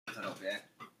yeah.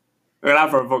 Look at that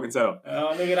for a fucking setup. Oh,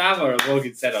 look at that for a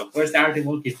fucking setup. Where's the Arctic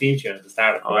Monkeys theme tune at the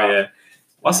start? Oh, yeah.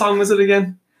 What song was it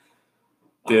again?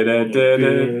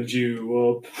 Build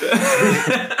you up.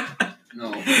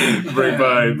 No. Break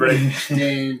by break.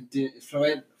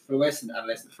 Fluorescent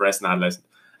adolescent. Fluorescent adolescent.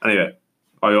 Anyway,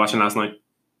 what were you watching last night?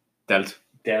 Dealt.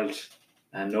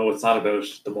 And no, it's not about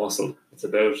the muscle. It's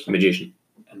about Magician.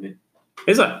 It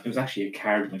Is it? was actually a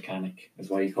card mechanic, is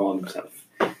what he called himself.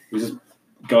 He was this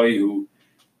guy who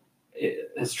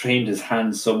has trained his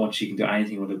hands so much he can do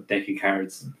anything with a deck of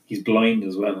cards. He's blind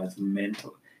as well. That's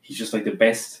mental. He's just like the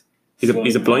best. He's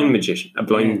a blind magician. A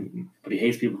blind. Yeah, but he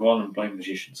hates people calling him a blind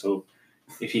magician. So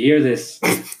if you hear this,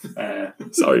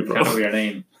 sorry, bro. can't remember your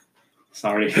name.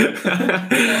 Sorry.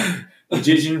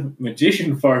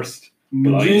 Magician first.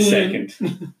 Blind second.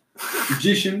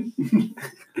 Magician.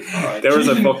 Alright. There was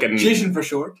a fucking. Magician for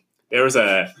short. There was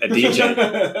a DJ.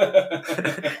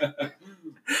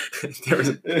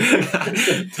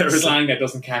 there was slang that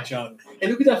doesn't catch on. Hey,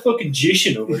 look at that fucking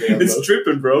magician over there. It's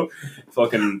tripping, bro.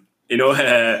 Fucking, you know.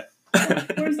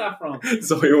 Where's that from?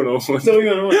 So you know. So you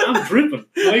know, I'm dripping,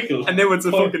 Michael. And then it's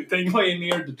a fucking thing.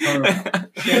 Pioneered the term.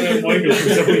 Shout out Michael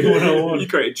from Zoe 101. You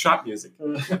created trap music.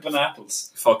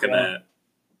 Apples. Fucking.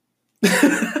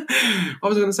 What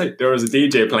was I going to say? There was a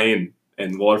DJ playing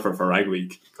in Waterford for Rag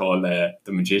Week called The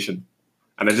Magician.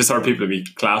 And I just heard people in my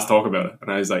class talk about it.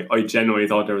 And I was like, I genuinely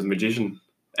thought there was a magician.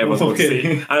 Everyone's going to see.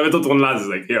 And I went up to one lad and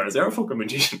was like, here, is there a fucking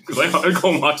magician? Because I'll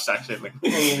go and watch that shit. Like,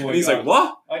 and he's God. like,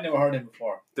 what? I never heard him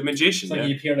before. The magician, It's like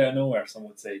you appeared out of nowhere, some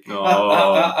would say. No.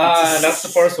 That's the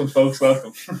first one, folks.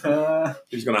 Welcome.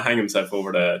 He's going to hang himself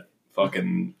over the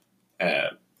fucking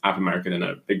Apple Market in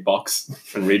a big box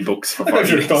and read books for 5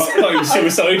 minutes. He was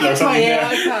suicidal or something. Yeah,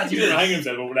 I can't. He's going to hang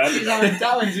himself over He's that. on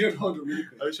Dallas 0 really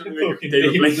quick. I was trying to make a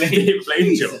David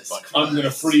Blaine joke. Jesus. I'm going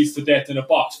to freeze to death in a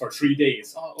box for 3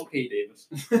 days. Oh, okay, David.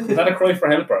 Is that a cry for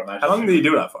help, or imagine? How long did he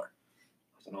do that for?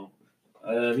 I don't know.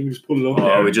 I think we just pull it up Oh,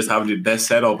 there. we just have the best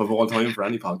setup of all time for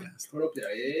any podcast. Put up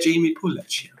there, yeah. Jamie, pull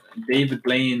that shit. David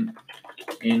Blaine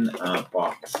in a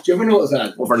box. Do you ever notice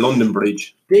that? Over London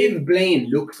Bridge. David Blaine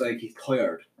looks like he's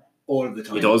tired all of the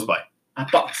time. He does, by. A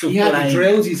box of He had the Blaine.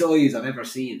 drowsiest eyes I've ever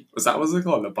seen. Was that what's it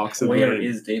called? A box of Where Blaine.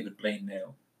 is David Blaine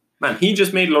now? Man, he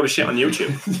just made a load of shit on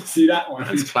YouTube. See that one?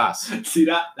 That's class. See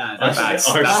that, lad? That's That's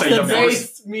like the the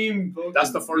best meme. fucking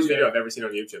That's the first video I've ever seen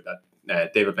on YouTube.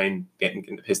 That David Blaine getting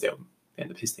the piss out,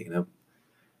 getting the piss taken out.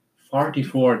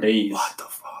 44 days. What the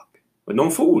fuck? With no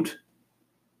food?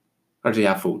 Or do you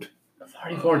have food?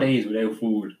 44 days without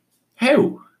food.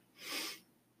 How?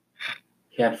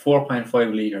 He had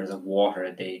 4.5 litres of water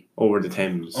a day. Over the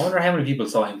Thames. I wonder how many people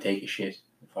saw him take a shit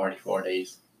in 44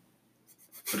 days.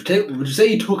 Would you say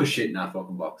he took a shit in that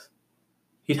fucking box?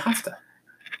 He'd have to.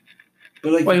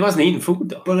 But like, Well, he wasn't eating food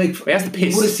though. but like, he has to you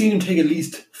would have piss. seen him take at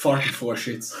least 44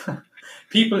 shits.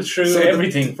 People threw So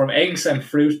everything from eggs and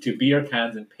fruit to beer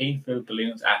cans and paint-filled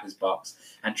balloons at his box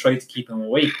and tried to keep him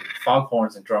awake with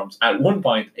foghorns and drums. At one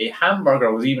point, a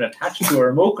hamburger was even attached to a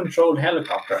remote-controlled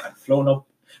helicopter and flown up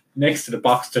next to the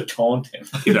box to taunt him.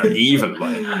 These are evil,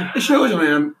 man. It shows you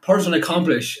when a person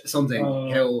accomplish something,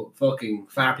 Oh. how fucking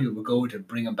far people would go to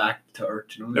bring him back to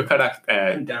earth. You know? Look how that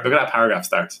paragraph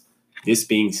starts. This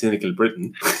being cynical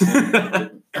Britain.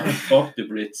 Fuck the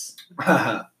Brits.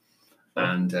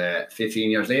 And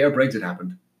 15 years later, Brexit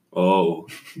happened. Oh,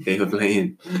 David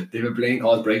Blaine. David Blaine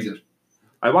caused Brexit.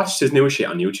 I watched his new shit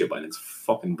on YouTube and it's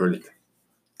fucking brilliant.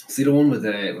 See the one with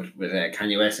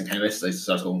Kanye West, and Kanye West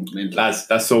starts going mental.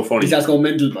 That's so funny. He starts going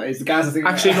mental, but it's the gas thing.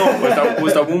 Actually, no.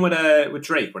 Was that one with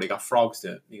Drake where they got frogs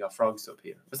up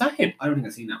here? Was that him? I don't think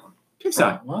I've seen that one. Who's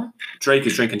that? What? Drake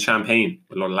is drinking champagne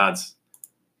with a lot of lads,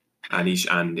 and he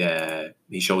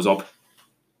shows up.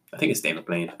 I think it's David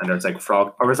Blaine, and there's like a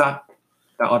frog, or is that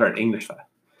other English fella?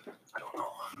 I don't know.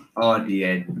 Oh,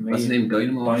 the what's his name?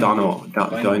 Dynamo. Domino.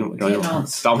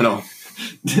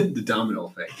 The domino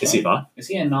effect. Is he what? Is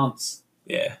he a nonce?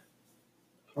 Yeah.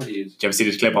 What he is? Did you ever see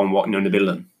this clip on walking down the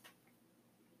building?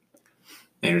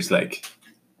 And it's like,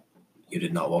 you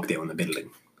did not walk down the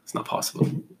building. It's not possible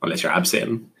unless you're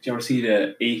abseiling. Did you ever see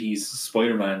the 80s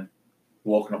Spider-Man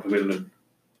walking up a building?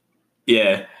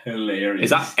 Yeah. Hilarious. Is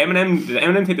that Eminem? Did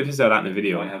Eminem take the piss out of that in the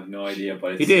video? I have no idea,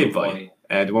 but it's He did, so boy. funny.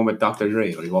 The one with Dr.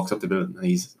 Dre, where he walks up the building and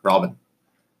he's robbing.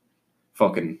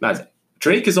 Fucking lads.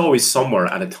 Drake is always somewhere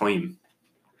at a time.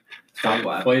 Stop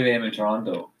what? 5 a.m. in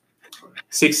Toronto.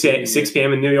 6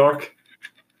 p.m. in New York.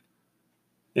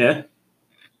 Yeah.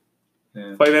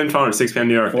 Yeah. 5 a.m. Toronto, 6 p.m.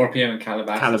 New York. 4 p.m. in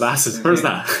Calabasas. Calabasas. Where's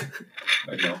that?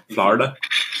 I don't know. Florida.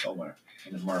 Somewhere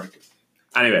in America.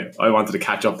 Anyway, I wanted to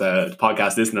catch up the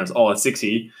podcast listeners all at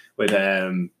 6E with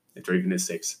Drake in his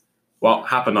 6. what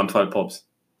happened on 12 pubs.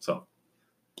 So,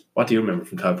 what do you remember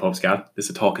from 12 pubs, Gal? This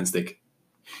is a talking stick.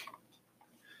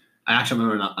 I actually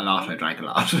remember a lot. I drank a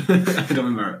lot. I don't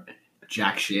remember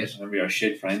jack shit. Remember your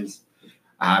shit friends.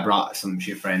 I brought some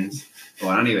shit friends.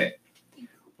 But anyway,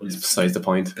 It's besides the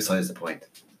point. besides the point.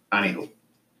 Anywho.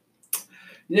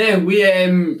 Yeah, we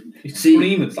see.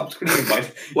 Screaming, stop screaming,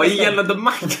 boys. Why are you yelling at the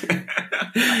mic?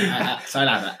 Sorry,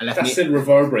 lad. I left That's me. still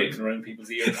reverberating around people's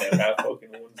ears there. That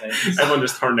fucking one sentence. Everyone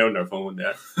just turned down their phone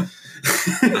there.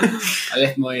 I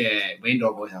left my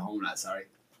window voice at home, lad. Sorry.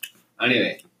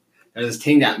 Anyway, there's this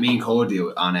thing that me and Cole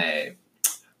do on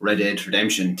Red Dead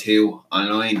Redemption 2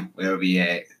 online, where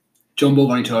we jump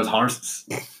over each other's horses.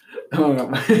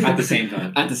 At the same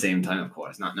time. At the same time, of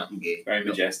course. Nothing gay. Very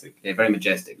majestic. Yeah, very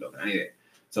majestic. Look. Anyway,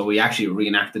 so we actually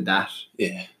reenacted that.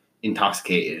 Yeah.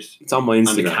 Intoxicated It's on my on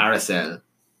the Instagram. carousel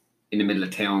in the middle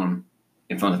of town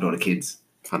in front of a lot of kids,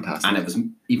 Fantastic. and it was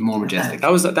even more majestic.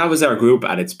 That was our group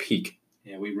at its peak.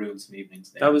 Yeah, we ruined some evenings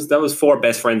there. That was 4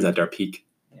 best friends at their peak.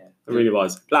 Yeah. It really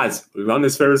was. Lads, we were on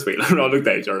this Ferris wheel and we all looked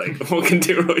at each other like, fucking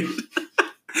too right.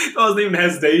 That wasn't even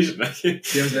hesitation.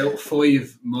 There was about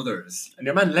 5 mothers And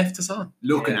your man left us on.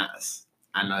 looking at us,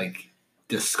 and like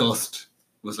disgust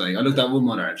was like. I looked at one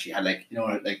mother and she had like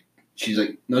she's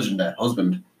like nudging the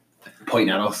husband, pointing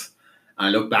at us, and I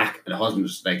looked back and the husband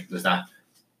was like, "There's that."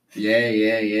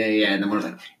 Yeah, and the mother's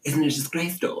like, "Isn't it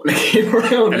disgrace though?" Like, came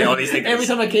around, And all these things. every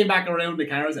time I came back around the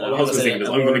carousel, All the I was husband's like, thinking is,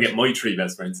 a I'm going to word. get my 3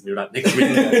 best friends and do that next week.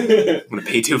 I'm going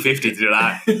to pay $250 to do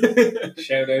that.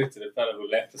 Shout out to the fella who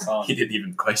left us on. He didn't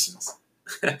even question us.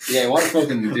 Yeah, what a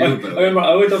fucking dude. I by the way. remember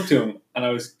I went up to him and I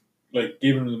was like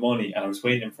giving him the money and I was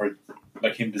waiting for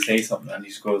like him to say something and he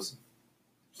just goes,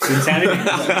 "Didn't say anything.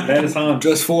 Let us on."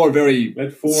 Just 4 very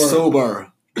Let four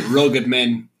sober, rugged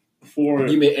men. four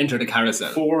You may enter the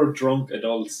carousel. 4 drunk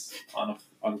adults on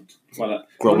well,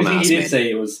 Grown the only thing ass he did men.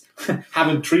 say was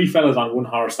having 3 fellas on 1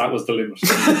 horse. That was the limit.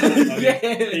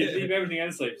 He'd leave everything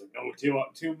else. Like, no,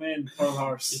 2 men per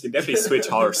horse. You can definitely switch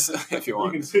horse if you You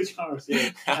want. can switch horse, yeah.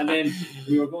 And then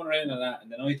we were going around on that,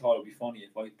 and then I thought it'd be funny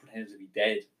if I pretended to be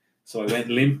dead. So I went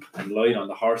limp and lied on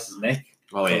the horse's neck.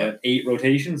 Oh, for yeah. about 8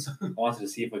 rotations. I wanted to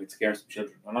see if I could scare some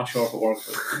children. I'm not sure if it worked,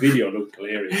 but the video looked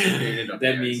hilarious.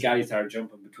 Then me and Gary started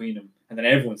jumping between them, and then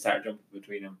everyone started jumping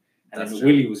between them. And That's then true.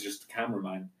 Willie was just the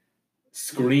cameraman,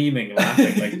 screaming,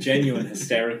 laughing, like genuine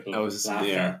hysterical That was, laughter.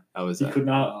 yeah. That was, He could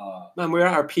not. man, we were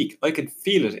at our peak. I could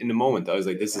feel it in the moment. I was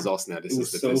like, this is us now. This It is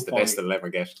was the, so the best funny. it'll ever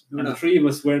get. And the 3 of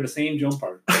us wearing the same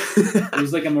jumper. It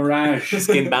was like a mirage.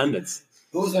 Skin bandits.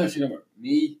 Who's actually number?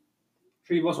 Me.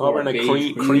 3 of us Oh, we're in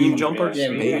a cream jumpers? Yeah,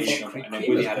 beige. And then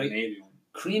Willie had a navy one.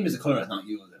 Cream is a colour that's not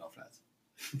used enough, lads.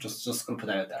 Just gonna put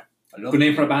that out there. I love Good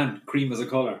name for a band. Cream as a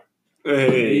colour.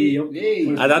 Hey.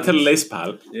 Hey. Add that to the list,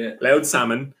 pal. Yeah. Loud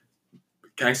salmon,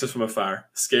 gangsters from afar,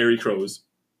 scary crows.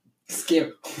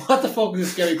 Scary. What the fuck is a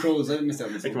scary crows? I missed out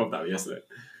on this. I came up with that yesterday.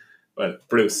 Well,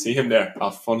 Bruce, see him there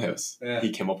off Funhouse. Yeah. He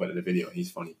came up with it in the video.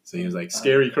 He's funny. So he was like,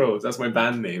 Scary Crows, that's my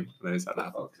band name. And I just had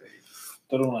that.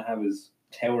 Don't want to have his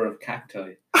Tower of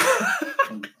Cacti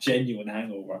from Genuine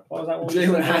Hangover. What was that one?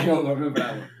 Genuine Hangover, remember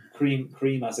that one?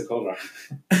 Cream as a colour.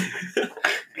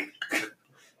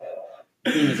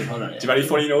 Cream is a colour. Do you have any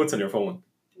funny notes on your phone?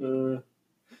 Remember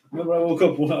I woke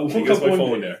up I think it's my one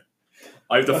phone day. there.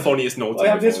 I have the funniest notes I on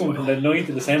have my this phone. one from the 9th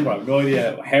of December. I have no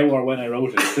idea how or when I wrote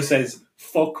it. It just says,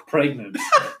 "Fuck pregnant."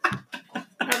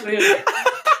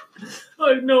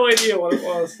 I have no idea what it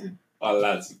was. Oh,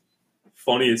 lads.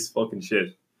 Funniest fucking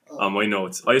shit on my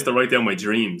notes. I used to write down my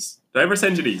dreams. Did I ever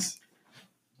send you these?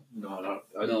 No.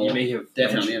 No, You may have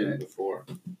definitely mentioned not. it before.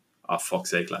 Oh, fuck's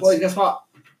sake, lads. Well, guess what?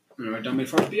 I'm gonna write down my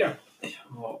first beer.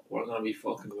 Oh, we're going to be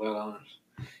fucking well on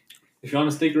it. If you want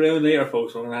to stick around later,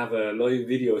 folks, we're going to have a live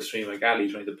video stream of Gally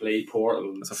trying to play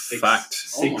Portal. That's a fact.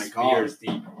 Oh my Six God. beers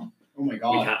deep. Oh my We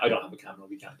god. can't, I don't have a camera.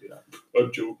 We can't do that.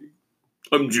 I'm joking.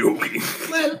 I'm joking.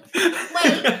 Well.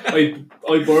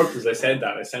 I burped as I said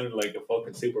that. I sounded like a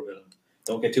fucking supervillain.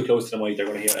 Don't get too close to the mic. They're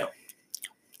going to hear it.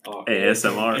 Oh,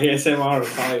 ASMR. ASMR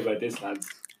is high by this, lads.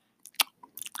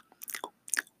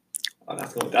 Oh,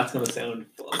 that's going to sound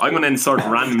fun. I'm going to insert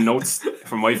random notes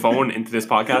from my phone into this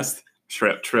podcast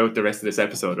throughout the rest of this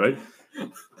episode, right?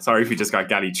 Sorry if you just got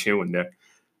Gally chewing there.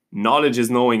 Knowledge is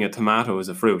knowing a tomato is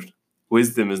a fruit.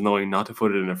 Wisdom is knowing not to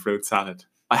put it in a fruit salad.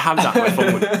 I have that on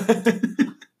my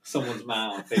phone. Someone's man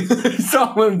on Facebook.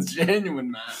 Someone's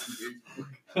genuine, man.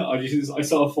 I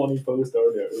saw a funny post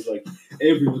earlier. It was like,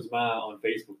 everyone's man on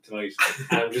Facebook tonight.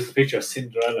 And it was just a picture of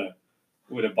Cinderella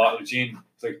with a bottle of gin.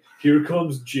 It's like, here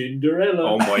comes Ginderella.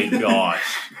 Oh my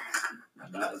gosh.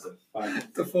 And that is a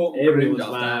fact. The fuck? Everyone's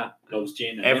man loves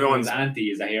gin. And Everyone's- everyone's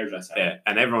auntie is a hairdresser. Yeah,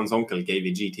 and everyone's uncle gave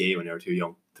you GTA when you were too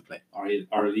young. to play. Or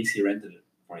at least he rented it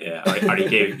for you. Yeah, or he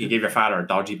gave your father a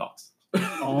dodgy box.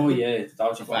 Oh yeah, the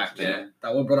Dodge In fact, yeah.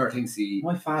 That one brother thinks he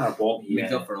My father bought me.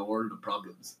 makes up for a world of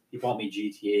problems. He bought me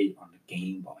GTA on the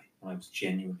Game Boy when I was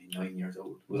genuinely 9 years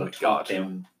old. It was Oh a my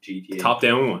top-down GTA. Top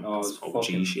down one. Oh, That's it's OG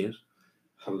fucking- shit.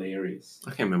 Hilarious.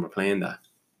 I can't remember playing that.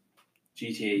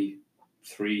 GTA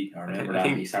 3. I remember I that.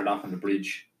 think- He started off on the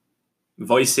bridge.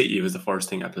 Vice City was the first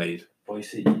thing I played.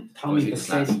 Vice City. Tommy Vice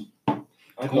City was Vassetti.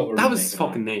 I'd love a That was remake his of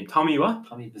fucking name. Tommy what?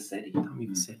 Tommy Vassetti. Tommy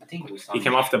Vassetti. I think it was He Tommy.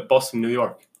 came off the bus from New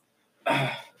York.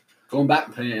 Going back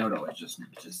and playing it out though, it's just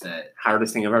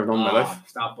Hardest thing I've ever done in my life.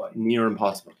 Stop by. Near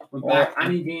impossible. Went Or back.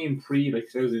 any game pre like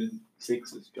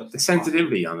 2006 is just The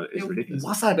sensitivity on it is ridiculous.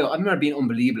 What's that about? I remember being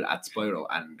unbelievable at Spyro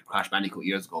and Crash Bandicoot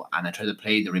years ago, and I tried to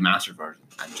play the remastered version,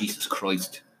 and Jesus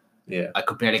Christ, Yeah. I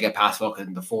could barely get past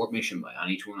fucking the fourth mission on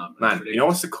each one of them. Man, you know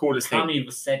what's the coolest thing? Tommy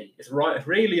Vassetti. It's right,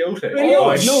 Ray Liotta. Ray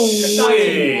Liotta, no That's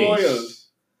way. wild.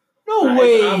 No That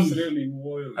is way! absolutely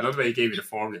wild. I love the way he gave you the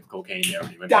formula of cocaine there.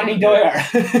 When he went Danny down.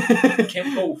 Dyer.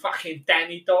 Kimbo fucking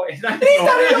Danny Dyer. He's Danny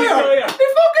Dyer! They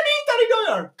fucking need Danny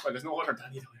Dyer! Well, there's no other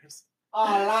Danny Dyers. Oh,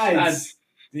 lads.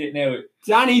 Now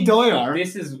Danny Dyer.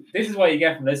 this is what you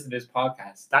get from listening to this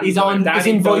podcast. He's on. He's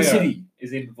in Vice Dyer City.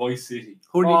 Is in Voice City.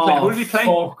 Who did he play? Oh, Who did he play?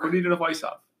 fuck. Who did he do the voice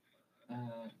of?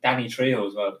 Danny Trejo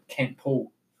as well. Kent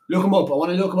Poe. Look him up. I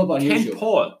want to look him up on Kent YouTube.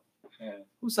 Paul. Yeah.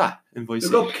 Who's that in voice?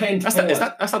 Look up Kent That's Paul.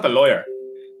 that's not the lawyer.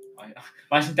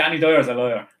 Imagine Danny Dyer's a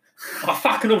lawyer. I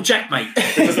fucking object, mate.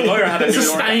 Because the lawyer had a New York.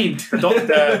 Sustained.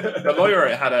 The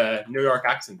lawyer had a New York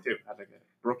accent too. Had like a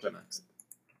Brooklyn accent.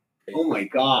 Oh my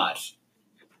god.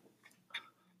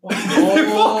 Oh,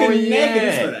 fucking yeah.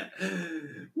 negatives for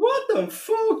that. What the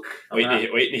fuck?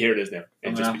 Wait to hear this now.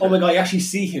 It just- Oh my god, you actually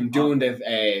see him doing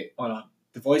the Hold on.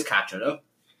 voice capture though.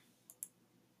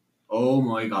 Oh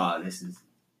my god, this is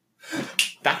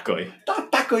that guy.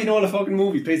 that guy in all the fucking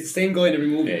movies plays the same guy in every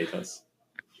movie. Yeah, he does.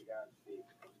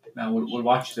 Now we'll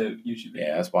watch the YouTube video.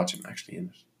 Yeah, let's watch him actually in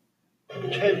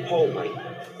it. Ken Paul, mate.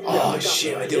 Oh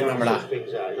shit, I do remember that.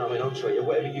 I'll show you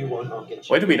whatever you want. I'll get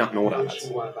you. Why do we not know that?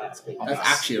 That's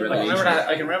actually a I can revelation. remember that.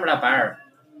 I can remember that bar.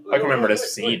 I can remember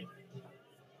this scene.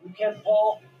 You Ken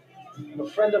Paul? I'm a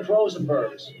friend of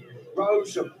Rosenberg's.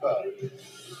 Rosenberg.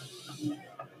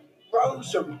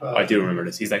 I do remember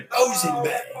this. He's like, I'm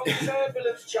an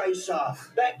ambulance chaser.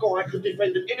 That guy could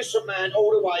defend an innocent man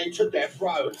all the way to death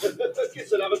row.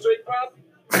 Gets another drink,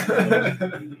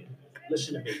 bruv.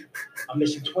 Listen to me. I'm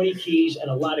missing 20 keys and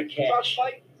a lot of cash.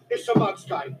 Mate, it's a mug's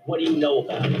game. What do you know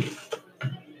about it?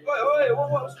 Wait, what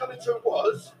I was coming to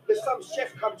was, there's some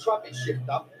chef come trumpet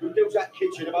shifter who builds that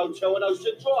kitchen of Hotel on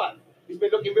Ocean Drive. He's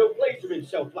been looking real pleased with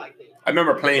himself lately. I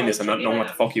remember playing this and not knowing what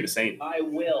the fuck he was saying. I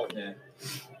will. Yeah.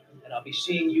 And I'll be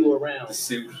seeing you around. The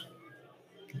suit.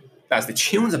 That's the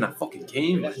tunes in that fucking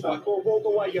game. That's what I call roll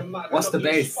away your mug. What's the I'll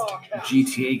knock your base spark out.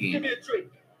 GTA Give game? me a drink.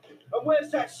 And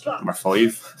where's that slut? Number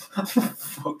 5.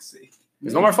 Fuck's sake.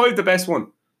 Is number 5 the best one?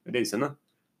 It is, isn't it?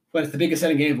 Well, it's the biggest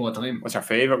selling game of all time. What's your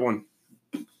favourite one?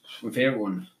 My favourite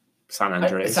one. San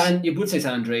Andreas. You would say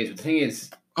San Andreas, but the thing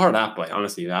is, Or that, but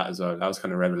honestly, that as well. That was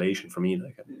kind of revelation for me.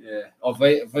 Like yeah. Oh,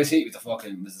 Vice City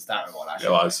was the start of all that.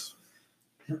 it was.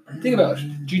 Think about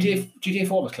it. GTA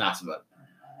 4 was class about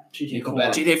Nico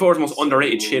Bellic. GTA 4 is the most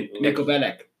underrated shit Nico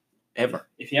Bellic. ever.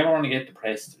 If you ever want to get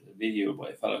depressed, there's a video by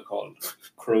a fellow called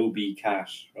Crow B.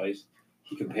 Cash, right?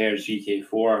 He compares GTA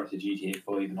 4 to GTA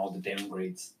 5 and all the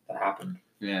downgrades that happened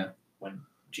Yeah. when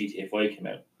GTA 5 came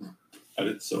out. And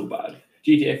it's so bad.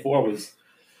 GTA 4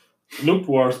 looked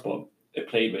worse, but it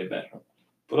played way better.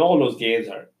 But all those games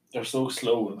they're so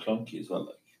slow and clunky as well.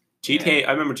 Like GTA,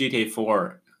 I remember GTA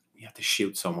 4, you have to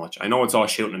shoot so much. I know it's all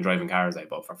shooting and driving cars,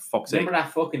 but for fuck's sake. remember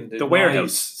that fucking The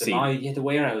warehouse scene. The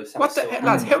warehouse. That What was the so hell,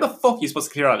 lads? bad. How the fuck are you supposed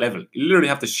to clear that level? You literally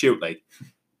have to shoot like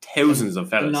thousands of The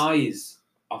fellas. noise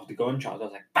of the gunshots, I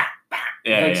was like, bah, bah.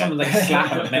 Yeah, like yeah. someone like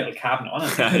slapping a metal cabinet on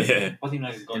it. Yeah. Wasn't even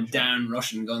like a Them gunshot. damn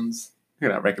Russian guns. Look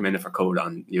at that. Recommended for code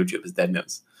on YouTube is Dead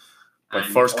Notes. My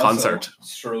And first also, concert.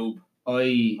 Strobe.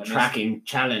 Eye I tracking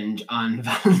challenge on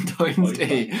Valentine's Eye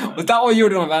Day. tracking. Was that what you were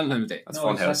doing on Valentine's Day? That's No,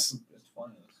 it's Funhouse. Funhouse.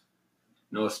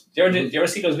 No. It's, Do you ever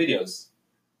see those videos?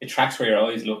 It tracks where your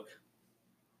eyes look.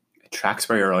 It tracks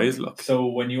where your eyes look. So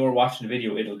when you're watching the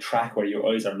video, it'll track where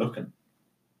your eyes are looking.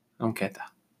 I don't get that.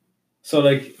 So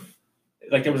like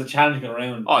there was a challenge going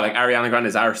around. Oh, like Ariana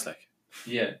Grande's arse, like.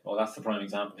 Yeah, well that's the prime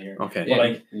example here. Okay. But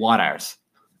like, what arse?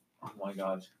 oh my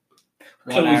god.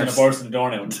 What Closing a arse? burst in the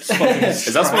door now. And just fucking Is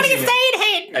that what scratching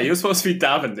it. Yeah, you're supposed to be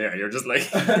dabbing there. You're just like.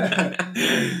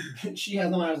 She has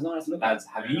no arse to look at. Lads,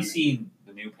 have you seen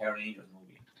the new Power Rangers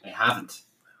movie? I haven't.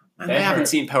 I haven't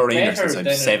seen Power Rangers Better since I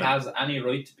than was 7. it has any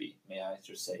right to be, may I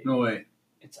just say. No way.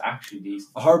 It's actually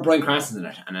decent. I heard Bryan Cranston's in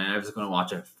it, and I was going to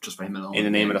watch it just for him alone. In the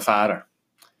name of the Father.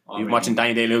 You're watching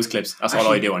Danny Day-Lewis clips. That's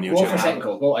all I do on Go for a YouTube. second,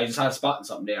 go. I just had a spot on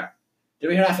something there. Did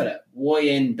we hear that fella?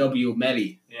 YNW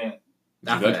Melly. Yeah.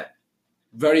 That good? fella.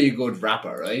 Very good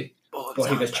rapper, right? But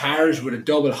he was charged with a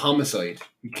double homicide.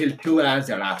 He killed 2 lads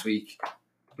there last week.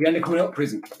 He ended up coming out of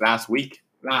prison Last week.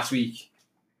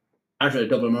 after a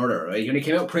double murder, right? He only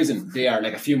came out of prison there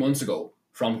like a few months ago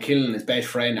from killing his best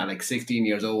friend at like 16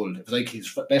 years old. It was like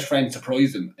his best friend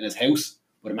surprised him in his house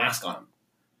with a mask on him.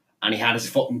 And he had his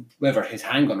his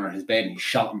handgun on his bed, and he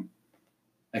shot him.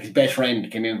 Like his best friend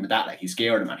came in with that, like he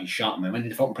scared him and he shot him. I went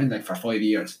into fucking prison like for 5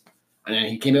 years. And then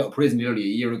he came out of prison nearly a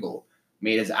year ago,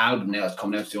 made his album now, it's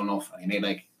coming out soon enough. And he made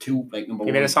like 2, like number 1.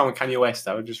 He made a song with Kanye West,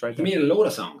 I would just write He that. made a load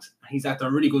of songs. He's acting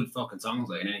really good fucking songs,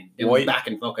 like, and then he was back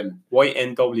in fucking.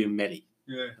 YNW Melly.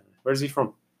 Yeah. Where's he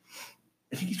from?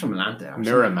 I think he's from Atlanta. Or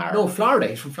Miramar. No, Florida.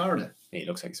 He's from Florida. Yeah, he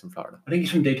looks like he's from Florida. I think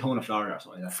he's from Daytona, Florida, or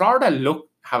something like that. Florida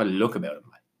have a look about him.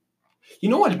 Like. You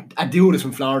know what? A dude is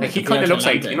from Florida. He kind of looks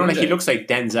like, he looks like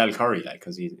Denzel Curry, like,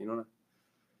 because he's,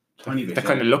 Tiny bit, that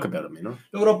kind of look about him, Look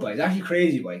it up, boy. It's actually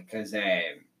crazy, boy, because there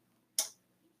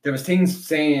was things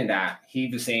saying that he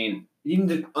was saying,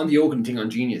 even on the Oakland thing on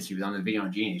Genius, he was on the video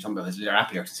on Genius, talking about his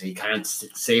rap lyrics, and say he can't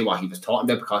say what he was talking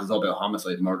about because it's all about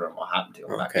homicide, murder, and what happened to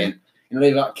him back then.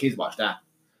 A lot of kids watch that.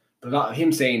 But a lot of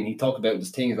him saying, he talked about this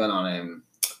thing as well on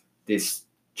this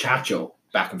chat show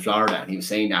back in Florida, and he was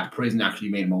saying that prison actually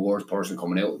made him a worse person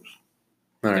coming out.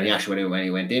 And he actually, when he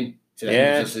went in, so he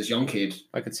was just this young kid.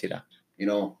 I could see that.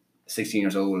 16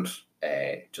 years old,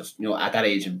 just, at that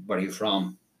age where he was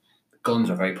from, guns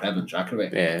are very prevalent, Jack.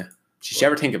 Yeah. Did you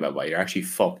ever think about why you're actually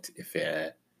fucked if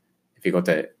you go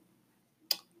to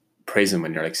prison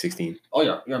when you're like 16?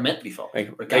 Oh, you're mentally fucked.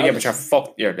 Like, yeah, but you're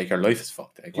fucked. Your life is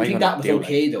fucked. Like, do you think that was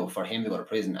okay, though, for him to go to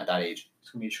prison at that age? It's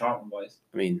going to be a short one, boys.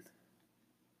 I mean...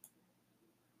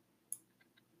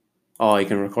 Oh, you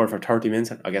can record for 30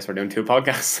 minutes. I guess we're doing 2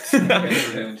 podcasts.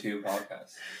 We're doing 2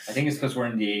 podcasts. I think it's because we're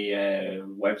in the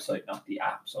website, not the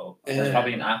app. So there's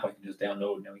probably an app I can just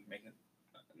download and then we can make it.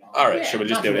 Alright, should we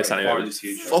just do this anyway?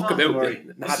 Fuck about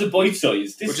it. This is a bite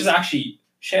size. This is actually,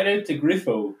 shout out to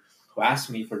Griffo who asked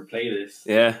me for the playlist.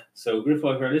 Yeah. So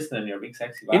Griffo, if you're listening, you're a big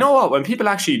sexy bastard. You know what? When people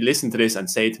actually listen to this and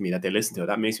say to me that they listen to it,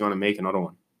 that makes me want to make another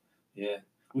one. Yeah.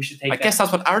 We should take I guess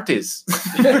that's what art is.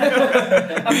 famous.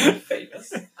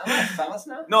 I'm famous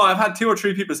now. No, I've had 2 or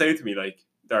 3 people say to me, like,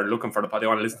 they're looking for they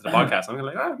want to listen to the podcast. I'm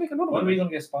like, make another When one. are we going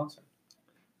to get sponsored?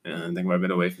 Yeah, I think we're a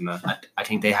bit away from that. I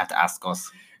think they have to ask us.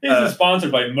 This is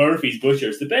sponsored by Murphy's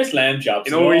Butchers, the best lamb chops.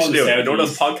 You know what we should do? You know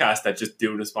those podcasts that just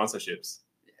do the sponsorships?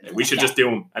 We should just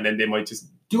do them, and then they might just...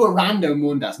 Do a random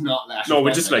one that's not... No,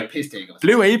 we're just like piss take.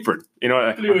 Blue Apron.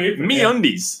 Like, Blue Apron, Me yeah.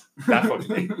 Undies. That fucking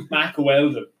thing. Mac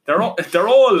Weldon. They're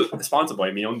all sponsored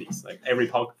by Me Undies. Like, every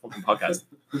fucking podcast.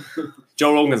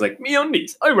 Joe Rogan's like, Me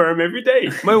Undies. I wear them every day.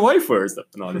 My wife wears them.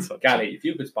 And all this stuff. Gally, if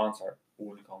you could sponsor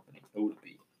one company, who would it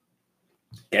be?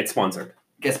 Get sponsored.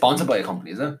 Get sponsored by a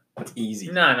company, is it? That's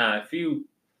easy. Nah, if you...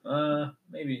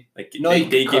 maybe. Like, Nike,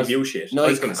 they give because- you shit. I Nike,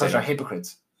 was going to because say they're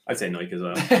hypocrites. I'd say Nike as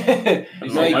well.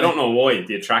 Nike, I don't know why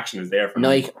the attraction is there for them.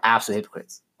 Nike, absolute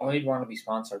hypocrites. I'd want to be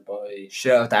sponsored by...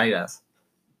 Shout out to Adidas.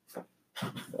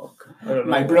 Fuck. I don't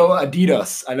know. My bro,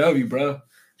 Adidas. I love you, bro.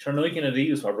 Sure, Nike and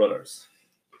Adidas were brothers.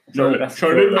 Sure, that's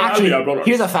sure, true. they are. Actually, our brothers.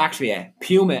 here's a fact for you.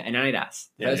 Puma and Adidas.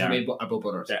 Yeah, they are both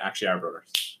brothers. They actually are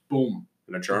brothers. Boom.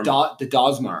 And they're German. The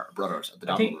Dosmer brothers.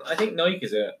 The I think Nike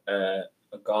is a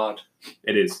god.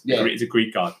 It is. Yeah. It's a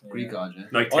Greek god. Greek god, yeah.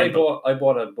 Nike I Temple.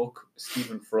 bought a book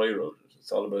Stephen Fry wrote.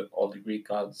 It's all about all the Greek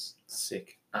gods,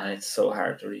 Sick. and it's so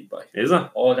hard to read by. Is it?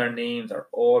 All their names are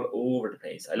all over the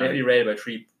place. I literally read about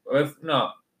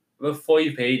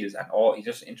 5 pages, and he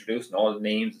just introducing all the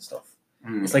names and stuff.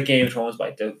 It's like Game of Thrones,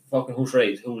 like the fucking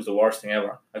who was the worst thing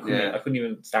ever. I couldn't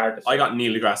even start it. I got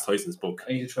Neil deGrasse Tyson's book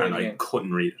I need to try and it I again.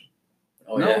 couldn't read it.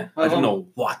 Oh No? yeah. I don't know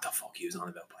what the fuck he was on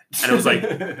about. And it was like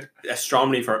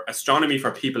astronomy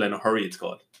for people in a hurry, it's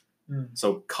called.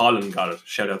 So Colin got it.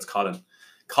 Shout out to Colin.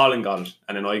 Colin got it,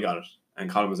 and then I got it. And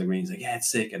Colin was agreeing. He's like, yeah,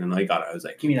 it's sick. And then I got it. I was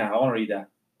like, Give me that. I want to read that.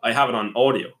 I have it on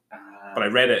audio, but I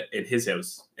read it in his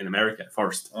house in America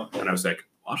first. Okay. And I was like,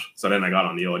 what? So then I got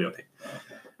on the audio thing.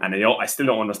 And I still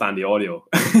don't understand the audio.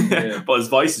 Yeah. But his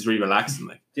voice is really relaxing.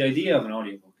 Like, The idea of an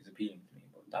audiobook is appealing to me,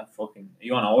 but that fucking... Are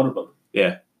you on Audible?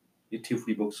 yeah. You have 2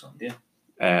 free books on,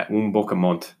 yeah. 1 book a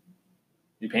month.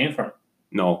 You paying for it?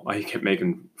 No, I kept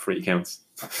making free accounts.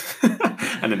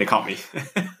 And then they caught me.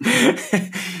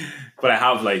 But I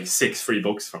have like 6 free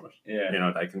books from it. Yeah.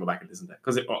 That I can go back and listen to.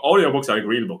 Because audiobooks are like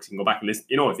real books. You can go back and listen.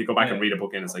 If you go back and read a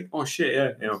book in, it's like, oh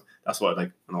shit, yeah. That's what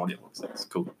like an audiobook is like. It's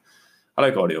cool. I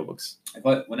like audiobooks.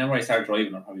 Whenever I start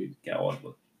driving, I'll probably get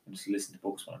Audible and just listen to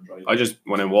books when I'm driving.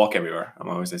 When I walk everywhere, I'm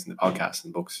always listening to podcasts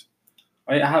and books.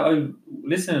 I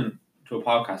listen to a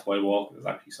podcast while walking. There's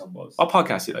actually some buzz. What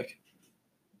podcasts do you like?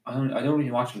 I don't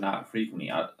really watch them that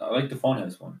frequently. I like the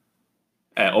Funhouse one.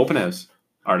 Open House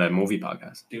or the movie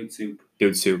podcast? Dude Soup.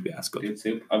 Dude Soup, yeah, that's good. Dude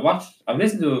Soup. I've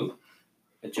listened to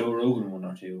a Joe Rogan one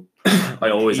or two. I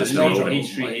always listen to Rogan.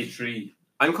 H3.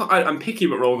 I'm picky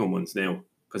with Rogan ones now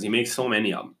because he makes so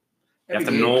many of them. You have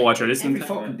to know what you're listening Every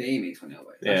to. fucking day he makes one out.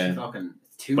 Yeah. Fucking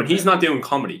too But he's not doing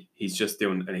comedy. He's just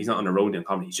doing, and he's not on the road doing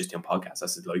comedy. He's just doing podcasts.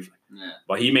 That's his life. Yeah.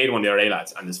 But he made one the other day,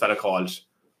 lads, and this fella called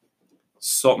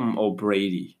something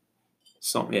O'Brady.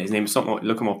 His name is something.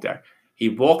 Look him up there. He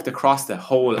walked across the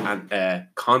whole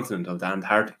continent of the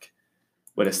Antarctic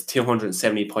with a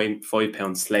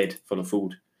 275-pound sled full of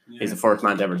food. Yeah. He's the first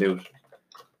man to ever do it.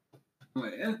 Oh,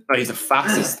 yeah. No, he's the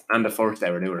fastest and the first to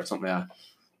ever do it, or something like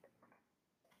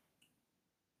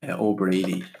that.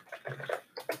 O'Brady.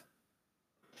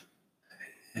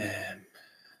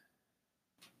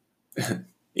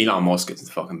 Elon Musk is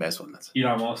the fucking best one. That's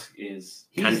Elon Musk is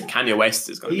Kanye West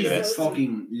is going to be He's the a best.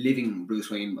 fucking living Bruce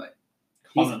Wayne, but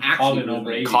Colin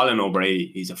O'Brady. Colin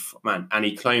O'Brady, he's a man, and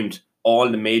he climbed all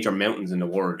the major mountains in the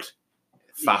world,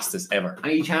 fastest ever.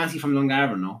 Any chance he's from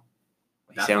Dungarvan, no?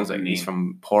 He sounds like he's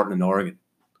from Portland, Oregon.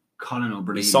 Colin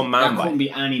O'Brady. He's some man, That couldn't boy.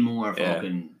 be any more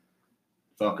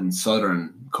fucking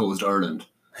southern coast Ireland.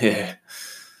 Yeah,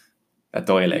 that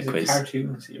dialect He's a quiz.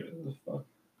 cartoon series. What the fuck?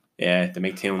 Yeah, they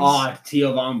make tunes. Oh,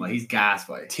 Theo Von, boy. He's gas,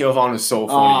 boy. Theo Von is so Oh,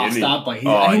 funny, isn't stop, boy. he?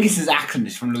 I think it's his accent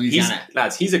is from Louisiana.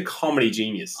 He's a comedy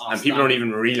genius, Oh, and people stop. don't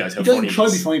even realize how He doesn't funny try he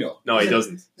to be is. funny, though. No, he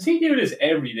doesn't. Does he do this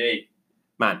every day?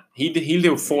 Man, he'll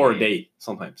do 4 a day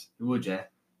sometimes. He would, yeah.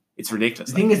 It's ridiculous.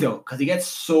 The thing is, though, because he gets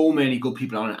so many good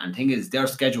people on it, and the thing is, their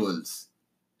schedules.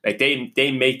 Like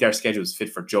they make their schedules fit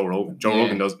for Joe Rogan. Joe Yeah.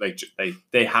 Rogan does like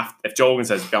they have. If Joe Rogan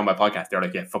says be on my podcast, they're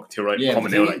like, yeah, fuck too right, Yeah,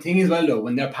 coming the down. thing, Like, thing is, well, though,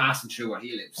 when they're passing through where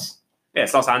he lives, yeah,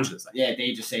 it's Los Angeles. Like. yeah,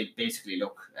 they just say, basically,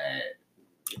 look,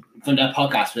 from that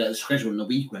podcast, we'll schedule in a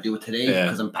week, we'll do it today, Yeah.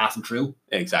 because I'm passing through.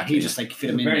 Exactly. He just, like, fit He's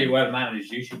him a in. very there. well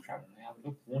managed YouTube channel. They have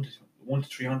look 1 to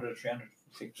 300.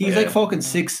 He's Yeah. like fucking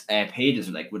 6 pages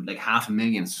with like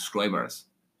 500,000 subscribers,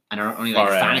 and are only like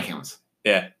For, fan accounts.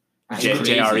 yeah, That's J-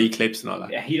 crazy. JRE clips and all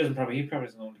that. Yeah, he probably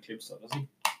doesn't own the clips though, does he?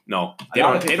 No, A they lot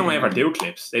don't. of They don't people ever do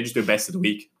clips. They just do best of the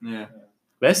week. Yeah.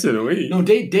 Best of the week. No,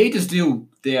 they just do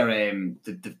their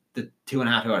the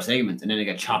 2.5 hour segments, and then they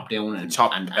get chopped down and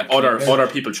Chop. and Other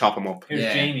people chop them up. Here's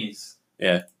Yeah. Jamie's.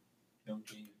 Yeah. Young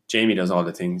Jamie. Jamie does all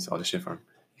the things, all the shit for him.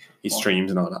 He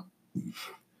streams and all that.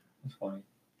 That's funny.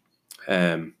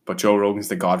 But Joe Rogan's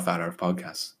the godfather of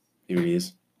podcasts. He really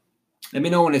is. Let me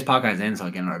know when this podcast ends, so I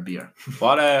get another beer.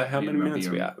 What? How Yeah, many minutes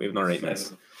beer. we at? We have another 8 minutes.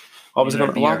 Seven. What was I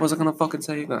Another gonna? What beer. was I gonna fucking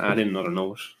say? I didn't another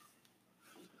note.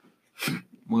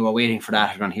 We were waiting for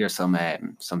that. You're gonna hear some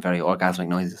very orgasmic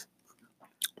noises.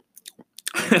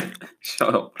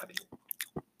 Shut up.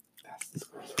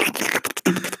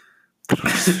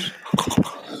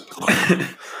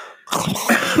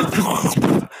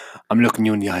 I'm looking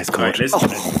you in the eyes, Right, coach. listen to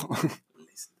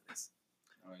this.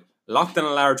 Locked in a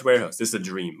large warehouse. This is a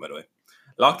dream, by the way.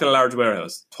 Locked in a large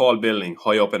warehouse, tall building,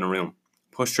 high up in a room.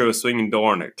 Pushed through a swinging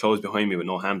door and it closed behind me with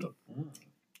no handle.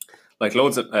 Like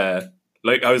loads of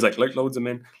loads of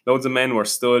men. Loads of men were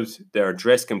stood there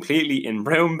dressed completely in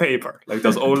brown paper, like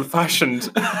those old-fashioned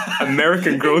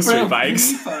American grocery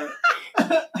bags.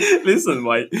 Listen,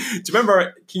 Mike. Do you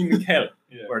remember Keenan Kell?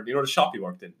 Yeah. Where you know the shop he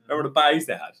worked in? Remember the bags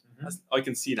they had? I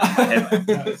can see that in my head.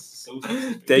 That's so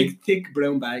specific. They Big, thick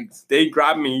brown bags. they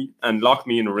grabbed me and locked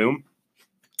me in a room.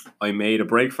 I made a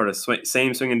break for the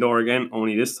same swinging door again.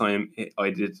 Only this time, I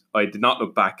did not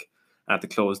look back at the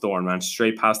closed door and ran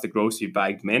straight past the grocery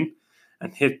bagged men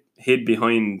and hid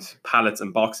behind pallets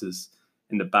and boxes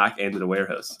in the back end of the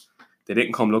warehouse. They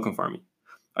didn't come looking for me.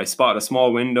 I spotted a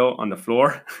small window on the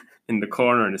floor in the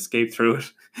corner and escaped through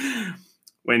it.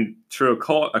 Went through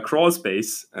a crawl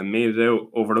space and made it out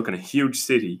overlooking a huge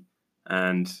city,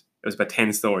 and it was about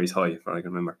 10 stories high, if I can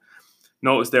remember.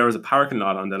 Noticed there was a parking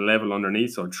lot on the level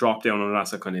underneath, so I dropped down on that,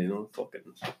 so kind of, fucking...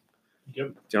 Yep. Do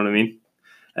you know what I mean?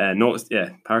 Noticed,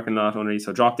 parking lot underneath,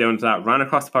 so dropped down to that, ran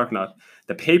across the parking lot.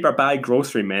 The paper bag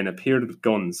grocery men appeared with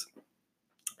guns.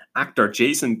 Actor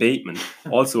Jason Bateman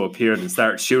also appeared and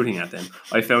started shooting at them.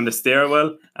 I found a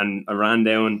stairwell and I ran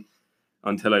down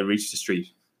until I reached the street.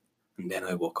 And then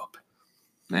I woke up.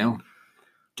 Now,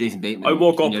 Jason Bateman. I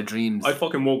woke in up. your dreams. I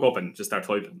fucking woke up and just started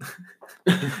typing.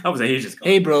 That was ages ago.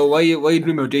 Hey, bro, why you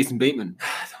dreaming about Jason Bateman?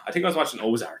 I think I was watching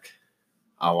Ozark.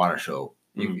 Oh, what a show!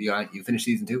 You finished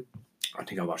season 2? I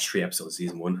think I watched 3 episodes of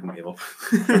season 1 and gave up.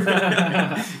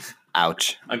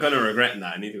 Ouch. I'm kind of regretting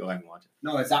that. I need to go back and watch it.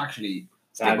 No, it's actually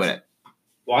stick Lads, with it.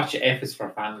 Watch F is for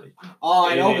Family. Oh,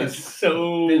 I know It this. is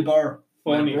so Bill Burr.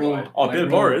 funny, My bro. boy. Oh, My Bill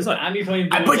bro. Burr, is it? Anytime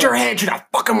I Bill put your Burr- head through that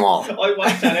fucking wall. I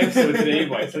watched that episode today,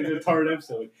 boy. It's like the third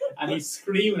episode, and he's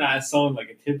screaming at his son like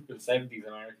a typical 70s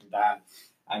American dad,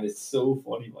 and it's so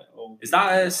funny, boy. Oh, Is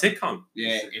that a sitcom?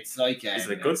 Yeah, it's like Is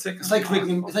it a good sitcom? It's like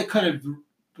it's like kind of the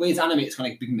way it's animated. It's kind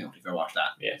of like Big Mouth. If you ever watch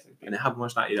that, yes. And I haven't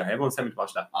watched that either. Everyone sent me to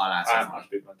watch that. oh lads, I haven't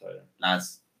watched Big Man either.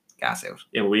 lads, gas out.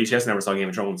 Yeah, but we just never saw Game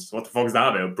of Thrones. So what the fuck is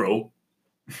that about, bro?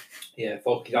 Yeah,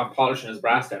 fuck, he's on polishing his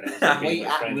brass there now. Why you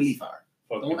at Willie for?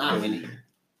 Fuck. Don't at Willie.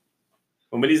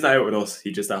 When Willie's not out with us,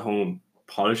 he's just at home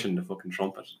polishing the fucking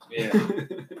trumpet. Yeah, Do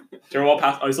you ever walk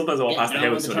past? I sometimes walk Yeah, past the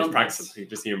down house with the when he's trumpets. practicing. You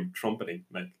just hear him trumpeting.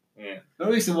 Like, yeah. I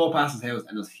used to walk past his house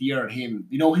and just hear him.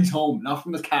 You know, he's home, not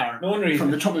from his car, No wonder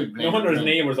from the he's. trumpet. No wonder his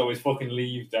neighbours always fucking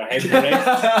leave their heads erect.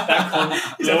 That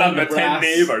cunt he's had blowing about the 10 brass.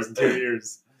 neighbours in 2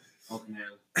 years. Fucking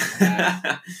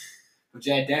hell. But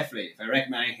yeah, definitely. If I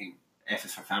recommend anything, F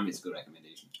is for Family is a good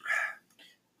recommendation.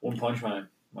 One Punch Man,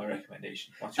 my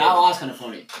recommendation. What's That yours? was kind of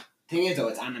funny. Thing is though,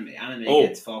 it's anime. Anime Oh,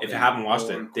 gets fucking. if you haven't watched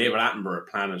boring it, David quick. Attenborough,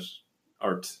 Planet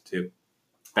Earth 2.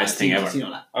 Best I've thing seen- ever. I've seen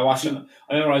all that. I watched it.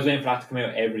 I remember I was waiting for that to come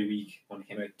out every week when it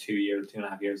came out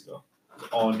 2.5 years ago.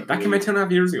 On That came out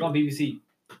 2.5 years ago. on BBC.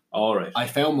 Alright. I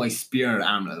found my spirit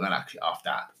animal as well actually off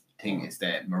that thing. It's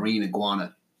the marine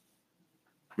iguana.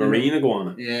 Marine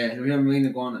iguana. Yeah, you remember marine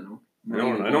iguana? No.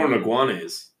 I know what an iguana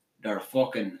is. They're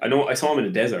fucking I saw him in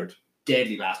the desert.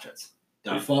 deadly bastards.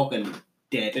 They're fucking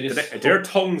They dead. just Their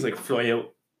tongues like fly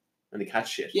out and they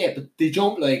catch shit. Yeah, but they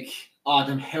jump like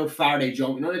them how far they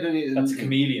jump. You know they don't need. That's a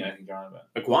chameleon, I think you're on about.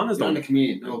 Iguanas Not a don't.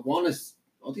 chameleon. No, iguanas.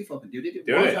 What do you fucking do? They do.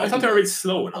 Do they? I thought they were really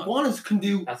slow. and all. Iguanas can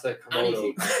do That's a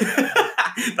Komodo.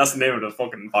 anything. That's the name of the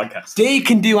fucking podcast. They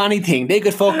can do anything. They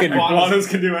could fucking. Iguanas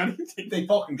can do anything. They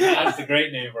fucking can. That's a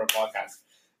great name for a podcast.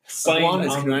 Signed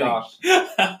Iguanas on can the do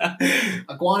dot.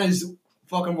 Iguanas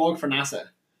fucking work for NASA.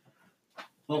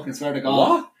 Fucking swear to God.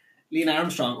 What? Neil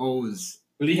Armstrong owes.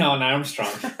 Leon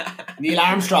Armstrong. Neil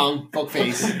Armstrong,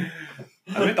 fuckface.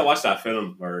 I meant to watch that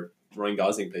film where Ryan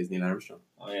Gosling plays Neil Armstrong.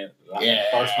 Oh yeah. Yeah,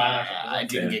 First man. I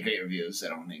didn't Yeah. get great reviews. I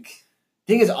don't think.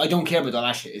 Thing is, I don't care about all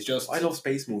that shit. It's just, I love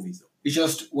space movies though. it's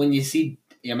just when you see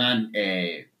your man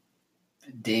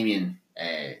Damien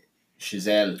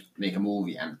Chazelle make a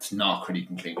movie and it's not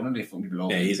critically acclaimed. None of the fucking people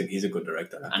over Yeah, it. he's a good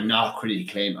director. And not critically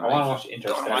acclaimed. I want to watch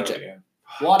Interstellar. Watch it. again.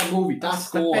 What a movie! That That's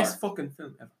the score. best fucking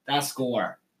film ever. That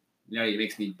score. Nearly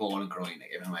makes me bawl and crying like,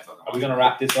 every time I fucking Are we gonna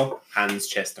wrap this up? Hans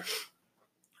Chester.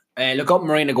 look up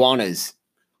marine iguanas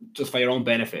just for your own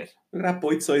benefit. Look at that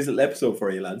bite-sized little episode for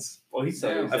you, lads. Well, he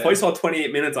said If I saw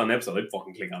 28 minutes on an episode, I'd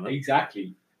fucking click on it.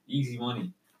 exactly easy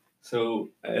money. So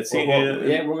See,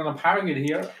 yeah, we're gonna park it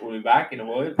here. We'll be back in a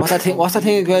while. What's that thing? What's that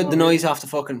thing about the noise off the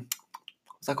fucking?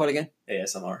 What's that called again?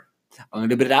 ASMR. I'm gonna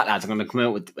do a bit of that, lads. I'm gonna come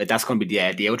out with that's gonna be the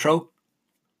outro.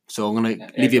 So I'm gonna Yeah,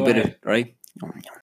 leave you a go bit ahead. of right.